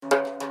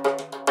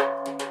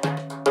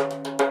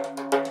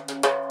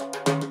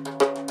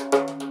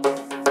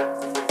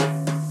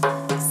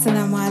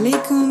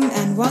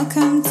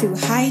welcome to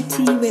High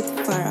Tea with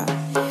Farah.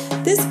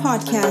 This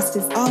podcast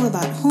is all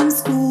about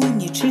homeschool,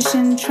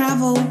 nutrition,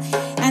 travel,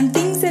 and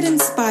things that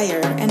inspire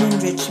and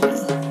enrich me.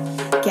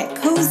 Get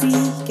cozy,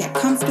 get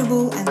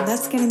comfortable, and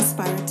let's get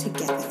inspired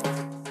together.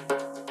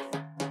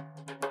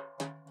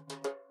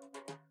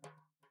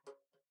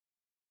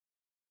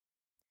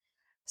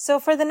 So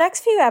for the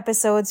next few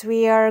episodes,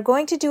 we are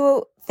going to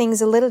do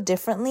things a little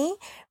differently,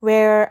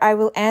 where I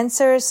will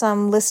answer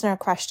some listener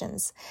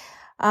questions.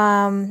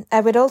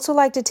 I would also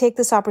like to take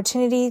this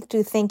opportunity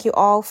to thank you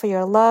all for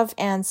your love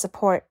and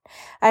support.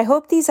 I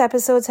hope these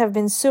episodes have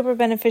been super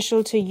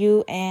beneficial to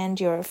you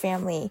and your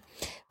family.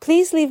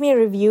 Please leave me a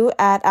review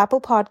at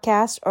Apple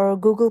Podcast or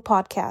Google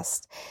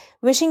Podcast.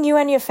 Wishing you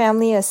and your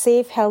family a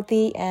safe,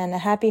 healthy, and a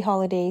happy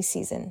holiday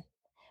season.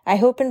 I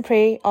hope and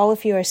pray all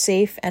of you are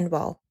safe and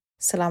well.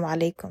 Assalamu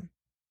alaikum.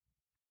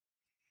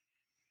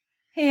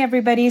 Hey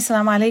everybody,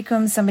 Assalamu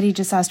alaikum. Somebody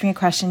just asked me a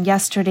question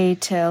yesterday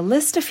to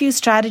list a few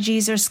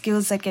strategies or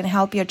skills that can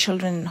help your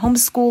children in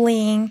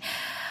homeschooling.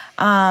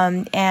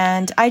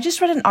 And I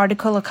just read an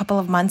article a couple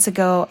of months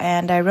ago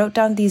and I wrote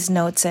down these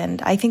notes,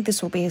 and I think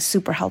this will be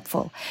super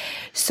helpful.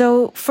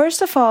 So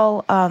first of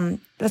all,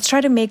 let's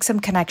try to make some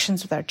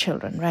connections with our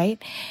children, right?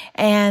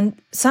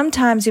 And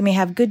sometimes you may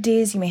have good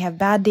days, you may have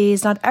bad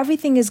days. Not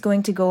everything is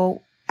going to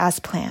go as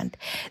planned.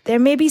 There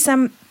may be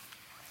some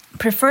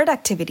preferred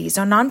activities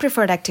or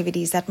non-preferred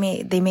activities that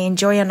they may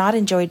enjoy or not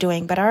enjoy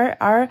doing, but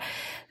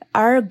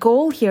our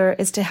goal here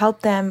is to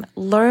help them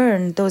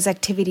learn those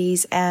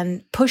activities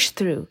and push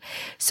through.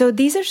 So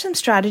these are some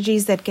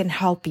strategies that can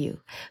help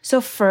you.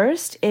 So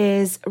first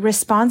is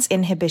response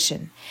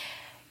inhibition.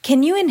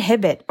 Can you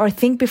inhibit or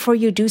think before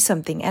you do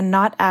something and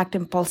not act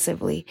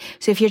impulsively?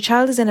 So if your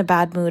child is in a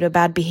bad mood or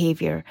bad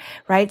behavior,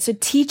 right? So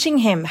teaching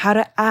him how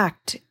to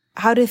act,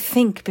 how to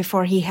think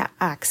before he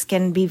acts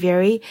can be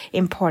very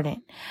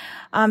important.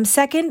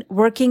 Second,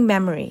 working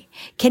memory.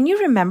 Can you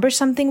remember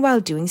something while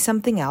doing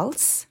something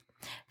else?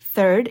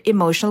 Third,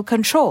 emotional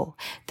control.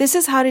 This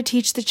is how to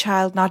teach the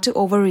child not to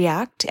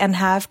overreact and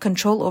have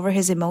control over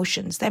his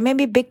emotions. There may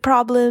be big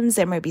problems,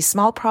 there may be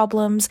small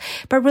problems,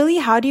 but really,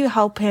 how do you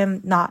help him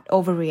not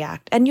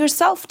overreact? And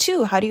yourself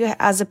too. How do you,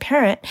 as a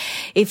parent,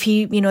 if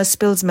he,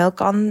 spills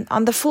milk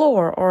on the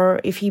floor,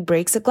 or if he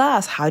breaks a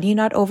glass, how do you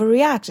not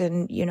overreact?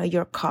 And,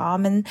 you're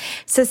calm and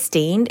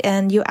sustained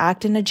and you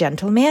act in a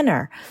gentle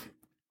manner.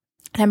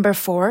 Number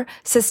 4,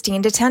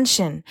 sustained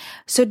attention.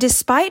 So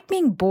despite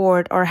being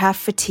bored or have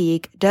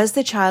fatigue, does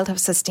the child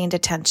have sustained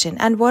attention?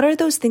 And what are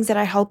those things that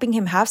are helping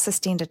him have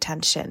sustained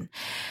attention?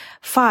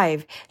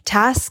 5,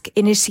 task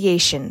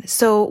initiation.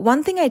 So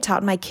one thing I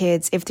taught my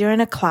kids, if they're in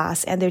a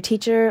class and their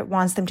teacher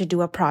wants them to do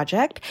a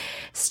project,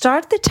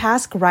 start the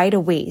task right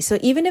away. So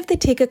even if they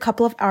take a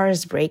couple of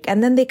hours break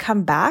and then they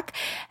come back,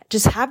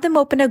 just have them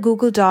open a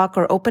Google Doc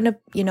or open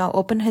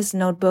his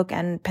notebook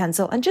and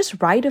pencil and just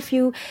write a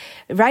few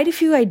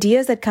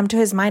ideas that come to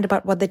his mind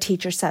about what the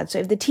teacher said. So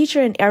if the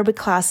teacher in Arabic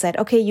class said,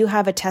 okay, you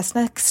have a test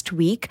next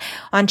week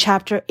on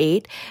chapter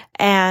 8,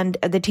 and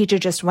the teacher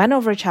just went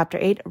over chapter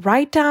 8,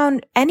 write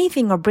down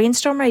anything or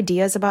brainstorm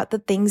ideas about the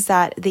things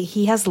that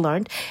he has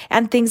learned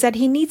and things that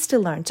he needs to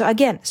learn. So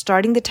again,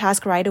 starting the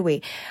task right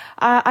away.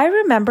 I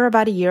remember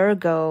about a year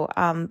ago,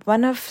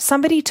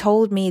 somebody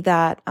told me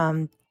that,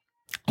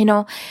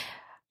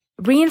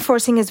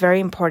 reinforcing is very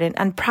important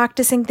and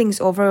practicing things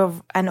over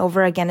and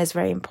over again is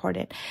very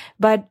important.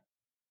 But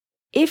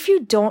if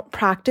you don't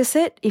practice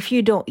it, if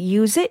you don't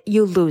use it,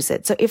 you lose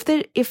it. So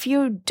if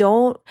you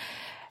don't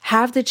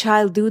have the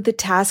child do the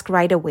task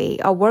right away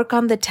or work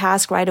on the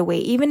task right away,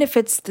 even if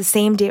it's the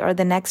same day or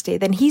the next day,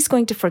 then he's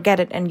going to forget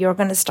it and you're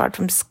going to start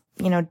from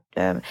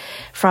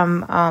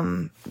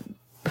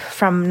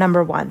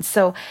number 1.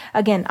 So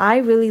again, I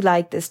really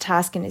like this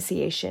task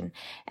initiation.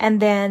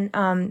 And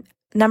then,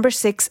 Number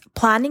 6,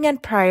 planning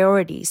and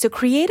priority. So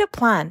create a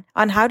plan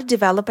on how to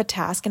develop a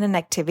task and an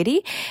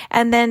activity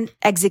and then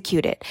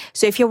execute it.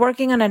 So if you're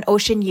working on an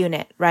ocean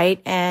unit, right,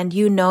 and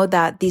you know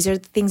that these are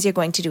the things you're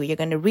going to do. You're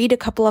going to read a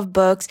couple of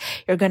books.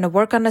 You're going to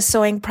work on a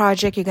sewing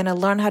project. You're going to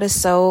learn how to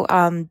sew,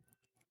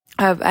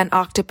 an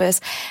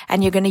octopus,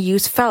 and you're going to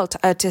use felt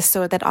to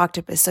sew that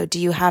octopus. So do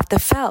you have the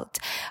felt?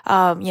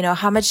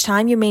 How much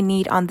time you may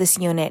need on this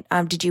unit?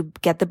 Did you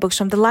get the books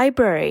from the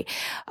library?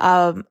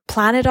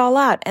 Plan it all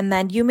out. And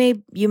then you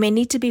may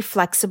need to be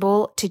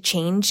flexible to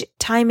change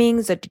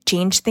timings or to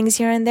change things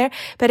here and there.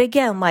 But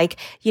again,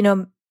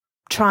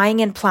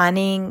 trying and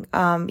planning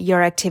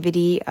your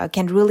activity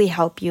can really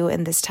help you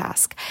in this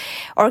task.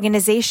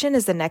 Organization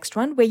is the next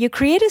one, where you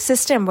create a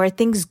system where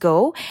things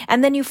go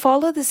and then you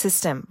follow the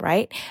system,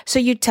 right? So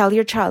you tell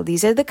your child,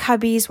 these are the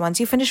cubbies. Once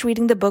you finish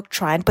reading the book,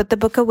 try and put the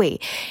book away.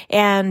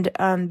 And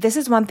this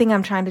is one thing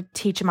I'm trying to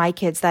teach my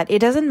kids, that it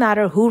doesn't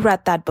matter who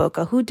read that book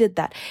or who did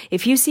that.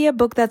 If you see a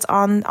book that's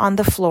on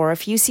the floor,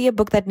 if you see a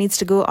book that needs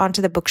to go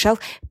onto the bookshelf,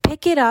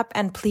 pick it up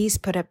and please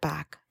put it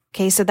back.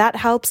 Okay, so that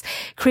helps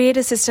create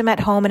a system at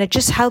home, and it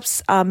just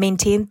helps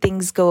maintain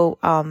things go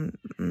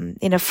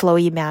in a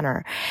flowy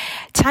manner.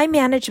 Time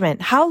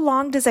management. How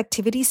long does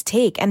activities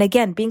take? And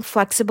again, being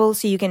flexible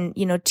so you can,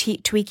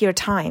 tweak your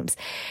times.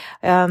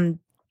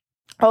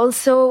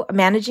 Also,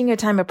 managing your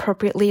time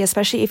appropriately,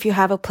 especially if you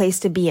have a place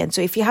to be in.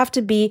 So if you have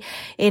to be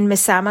in Miss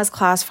Sama's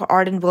class for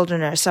Art and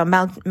Wilderness, so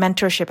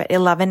mentorship at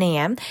 11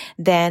 a.m.,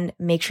 then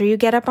make sure you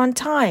get up on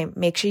time.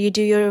 Make sure you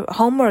do your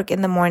homework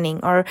in the morning,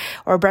 or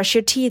brush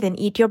your teeth and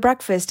eat your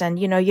breakfast, and,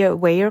 you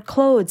wear your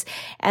clothes.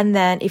 And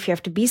then if you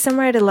have to be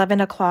somewhere at 11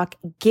 o'clock,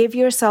 give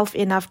yourself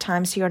enough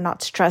time so you're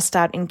not stressed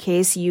out in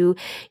case you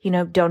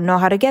don't know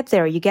how to get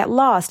there. You get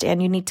lost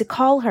and you need to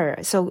call her.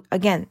 So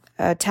again,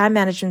 time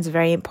management is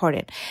very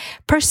important.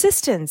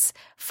 Persistence.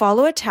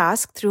 Follow a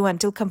task through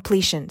until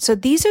completion. So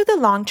these are the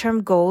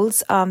long-term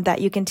goals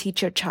that you can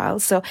teach your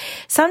child. So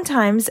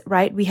sometimes,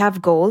 right, we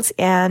have goals,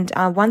 and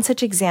one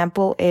such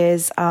example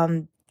is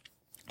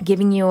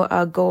giving you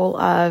a goal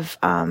of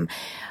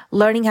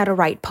learning how to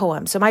write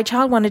poems. So my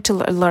child wanted to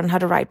learn how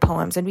to write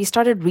poems, and we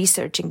started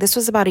researching. This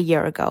was about a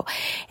year ago.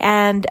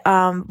 And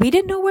we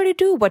didn't know where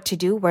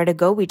to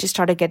go. We just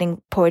started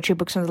getting poetry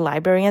books from the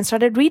library and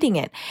started reading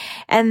it.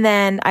 And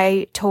then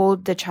I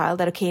told the child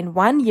that, okay, in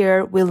 1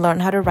 year, we'll learn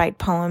how to write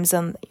poems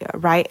and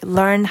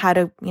learn how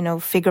to,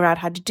 figure out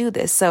how to do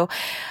this. So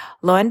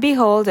lo and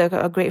behold,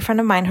 a great friend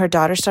of mine, her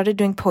daughter started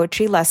doing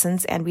poetry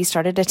lessons, and we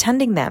started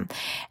attending them.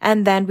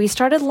 And then we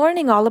started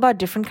learning all about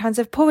different kinds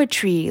of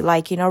poetry,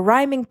 like,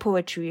 rhyming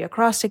poetry,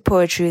 acrostic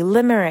poetry,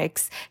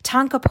 limericks,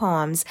 tanka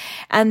poems,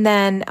 and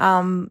then,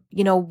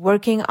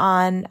 working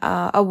on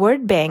a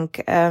word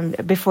bank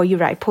before you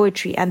write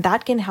poetry. And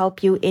that can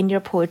help you in your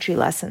poetry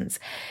lessons.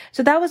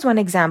 So that was one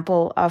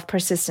example of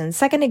persistence.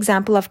 Second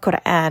example of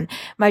Quran.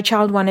 My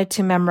child wanted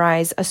to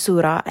memorize a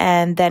surah,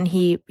 and then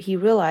he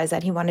realized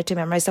that he wanted to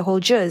memorize the whole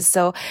juz.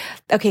 So,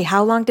 okay,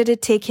 how long did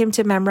it take him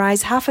to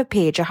memorize half a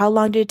page, or how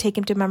long did it take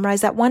him to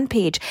memorize that one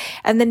page?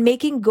 And then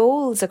making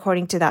goals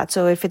according to that.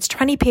 So if it's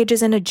 20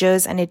 pages in a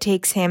juz and it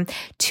takes him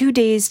 2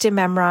 days to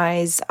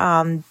memorize,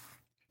 one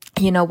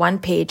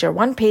page, or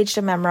 1 page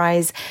to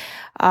memorize,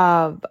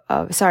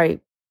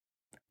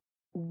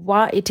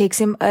 it takes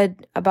him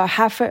about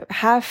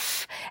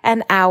half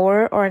an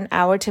hour or an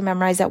hour to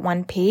memorize that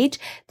one page,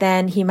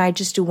 then he might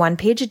just do 1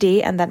 page a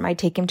day, and that might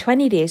take him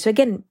 20 days. So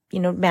again,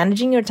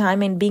 managing your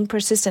time and being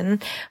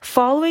persistent,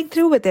 following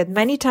through with it.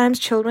 Many times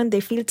children, they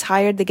feel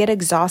tired, they get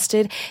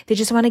exhausted, they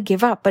just want to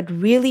give up, but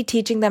really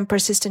teaching them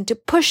persistent to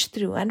push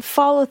through and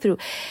follow through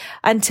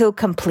until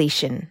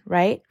completion,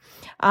 right?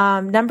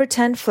 Number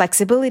 10,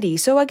 flexibility.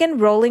 So again,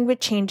 rolling with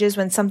changes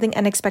when something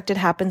unexpected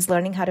happens,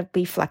 learning how to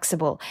be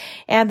flexible.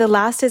 And the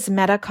last is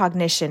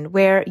metacognition,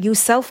 where you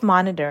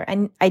self-monitor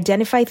and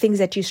identify things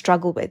that you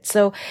struggle with.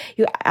 So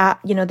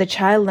the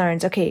child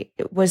learns, okay,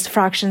 was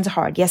fractions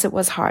hard? Yes, it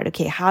was hard.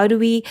 Okay, how do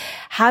we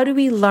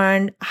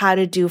learn how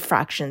to do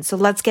fractions? So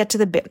let's get to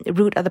the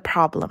root of the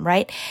problem,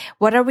 right?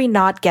 What are we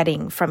not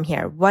getting from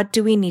here? What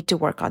do we need to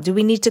work on? Do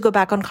we need to go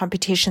back on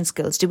computation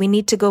skills? Do we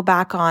need to go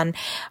back on,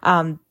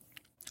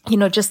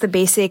 just the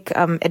basic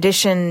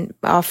addition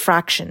of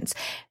fractions?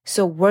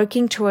 So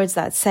working towards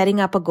that, setting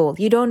up a goal.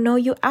 You don't know,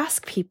 you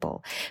ask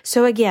people.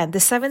 So again, the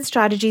 7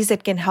 strategies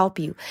that can help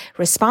you: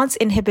 response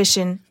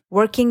inhibition,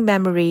 working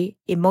memory,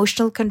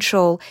 emotional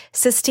control,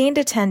 sustained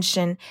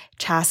attention,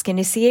 task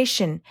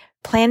initiation,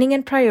 planning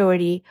and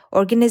priority,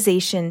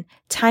 organization,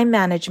 time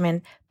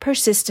management,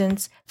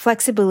 persistence,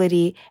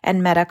 flexibility,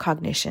 and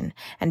metacognition.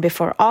 And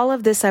before all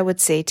of this, I would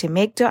say to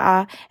make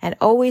dua and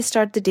always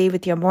start the day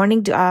with your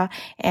morning dua.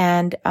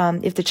 And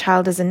if the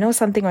child doesn't know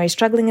something or is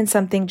struggling in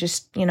something,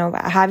 just,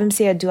 have him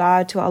say a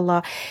dua to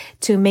Allah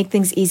to make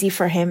things easy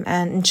for him.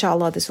 And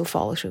inshallah, this will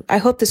follow through. I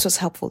hope this was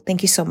helpful.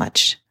 Thank you so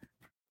much.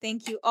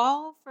 Thank you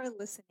all for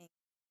listening.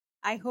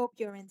 I hope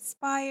you're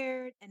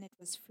inspired and it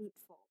was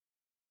fruitful.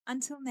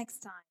 Until next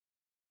time,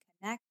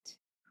 connect,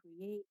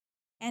 create,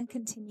 and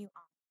continue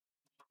on.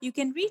 You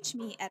can reach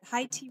me at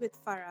High Tea with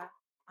Farah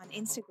on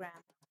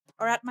Instagram,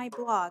 or at my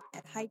blog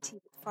at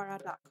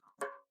highteawithfarah.com.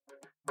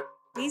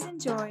 Please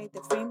enjoy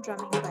the frame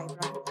drumming by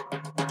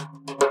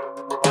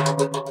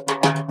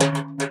Ibrahim.